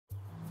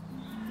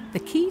The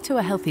key to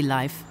a healthy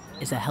life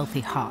is a healthy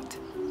heart.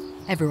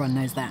 Everyone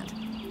knows that.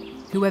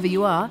 Whoever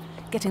you are,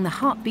 getting the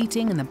heart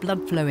beating and the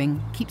blood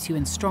flowing keeps you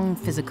in strong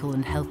physical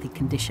and healthy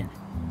condition.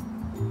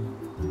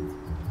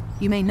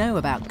 You may know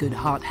about good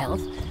heart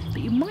health,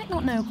 but you might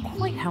not know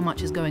quite how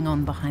much is going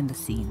on behind the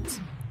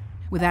scenes.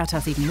 Without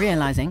us even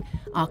realizing,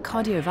 our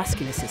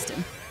cardiovascular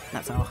system,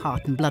 that's our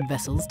heart and blood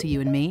vessels to you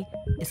and me,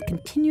 is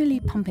continually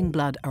pumping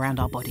blood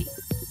around our body.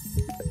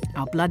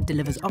 Our blood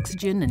delivers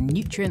oxygen and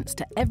nutrients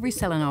to every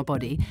cell in our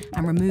body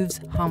and removes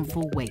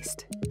harmful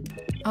waste.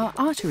 Our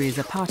arteries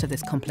are part of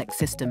this complex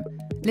system,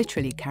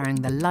 literally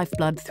carrying the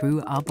lifeblood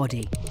through our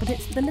body. But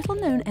it's the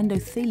little-known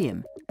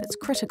endothelium that's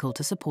critical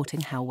to supporting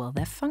how well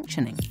they're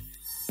functioning.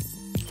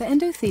 The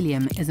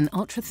endothelium is an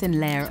ultra-thin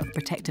layer of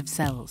protective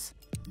cells,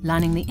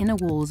 lining the inner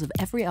walls of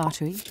every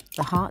artery,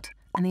 the heart,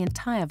 and the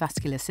entire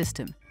vascular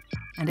system,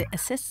 and it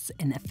assists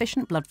in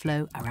efficient blood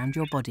flow around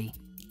your body.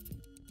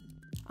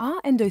 Our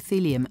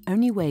endothelium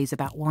only weighs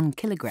about 1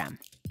 kilogram,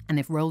 and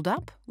if rolled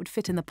up, would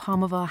fit in the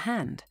palm of our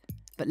hand.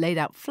 But laid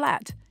out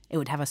flat, it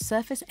would have a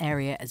surface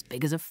area as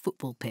big as a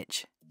football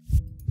pitch.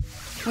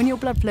 When your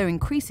blood flow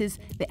increases,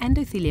 the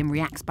endothelium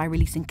reacts by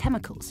releasing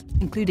chemicals,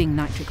 including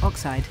nitric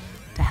oxide,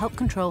 to help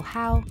control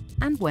how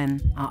and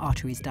when our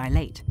arteries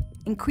dilate.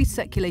 Increased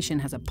circulation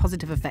has a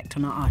positive effect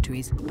on our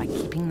arteries by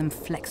keeping them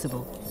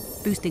flexible.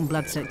 Boosting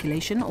blood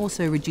circulation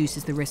also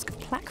reduces the risk of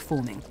plaque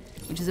forming,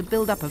 which is a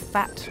buildup of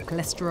fat,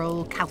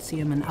 cholesterol,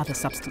 calcium, and other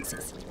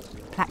substances.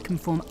 Plaque can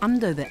form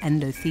under the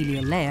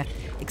endothelial layer,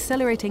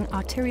 accelerating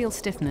arterial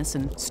stiffness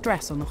and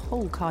stress on the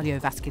whole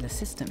cardiovascular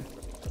system.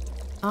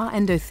 Our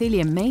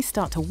endothelium may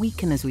start to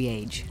weaken as we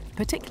age,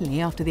 particularly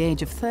after the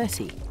age of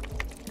 30.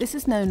 This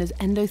is known as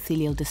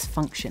endothelial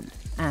dysfunction,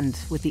 and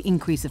with the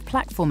increase of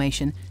plaque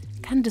formation,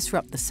 can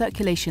disrupt the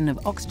circulation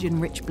of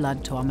oxygen-rich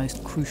blood to our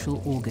most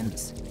crucial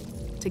organs.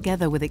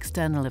 Together with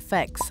external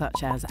effects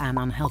such as an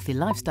unhealthy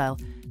lifestyle,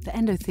 the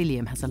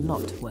endothelium has a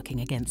lot working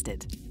against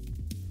it.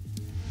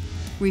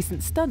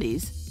 Recent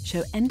studies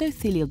show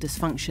endothelial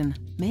dysfunction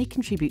may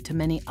contribute to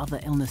many other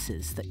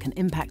illnesses that can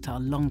impact our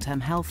long-term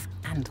health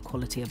and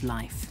quality of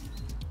life.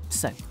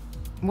 So,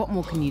 what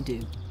more can you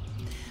do?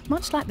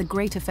 Much like the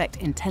great effect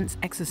intense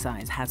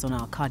exercise has on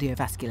our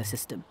cardiovascular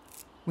system,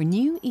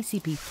 Renew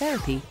ECP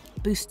Therapy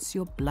boosts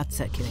your blood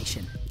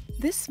circulation.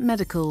 This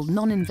medical,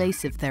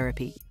 non-invasive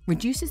therapy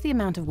reduces the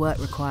amount of work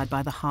required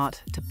by the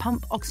heart to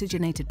pump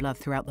oxygenated blood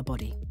throughout the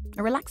body.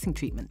 A relaxing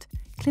treatment,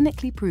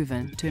 clinically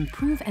proven to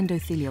improve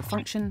endothelial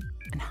function,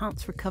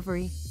 enhance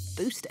recovery,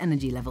 boost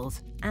energy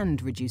levels,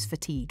 and reduce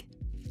fatigue.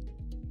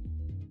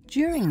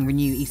 During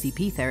Renew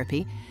ECP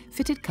therapy,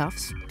 fitted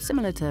cuffs,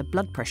 similar to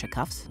blood pressure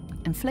cuffs,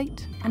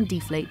 inflate and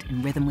deflate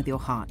in rhythm with your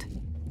heart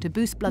to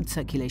boost blood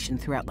circulation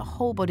throughout the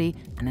whole body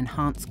and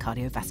enhance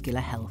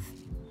cardiovascular health.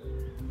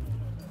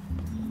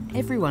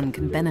 Everyone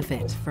can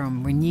benefit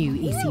from Renew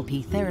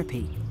ECP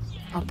therapy.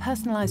 Our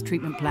personalised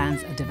treatment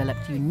plans are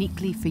developed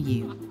uniquely for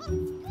you.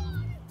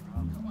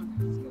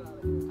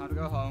 Time to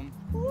go home.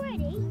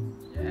 Already?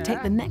 Yeah.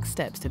 Take the next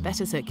steps to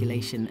better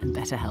circulation and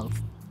better health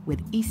with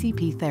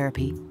ECP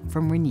therapy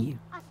from Renew.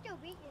 I still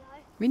beat you though.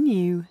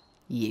 Renew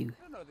you.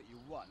 I don't know that you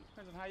won.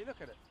 Depends on how you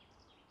look at it.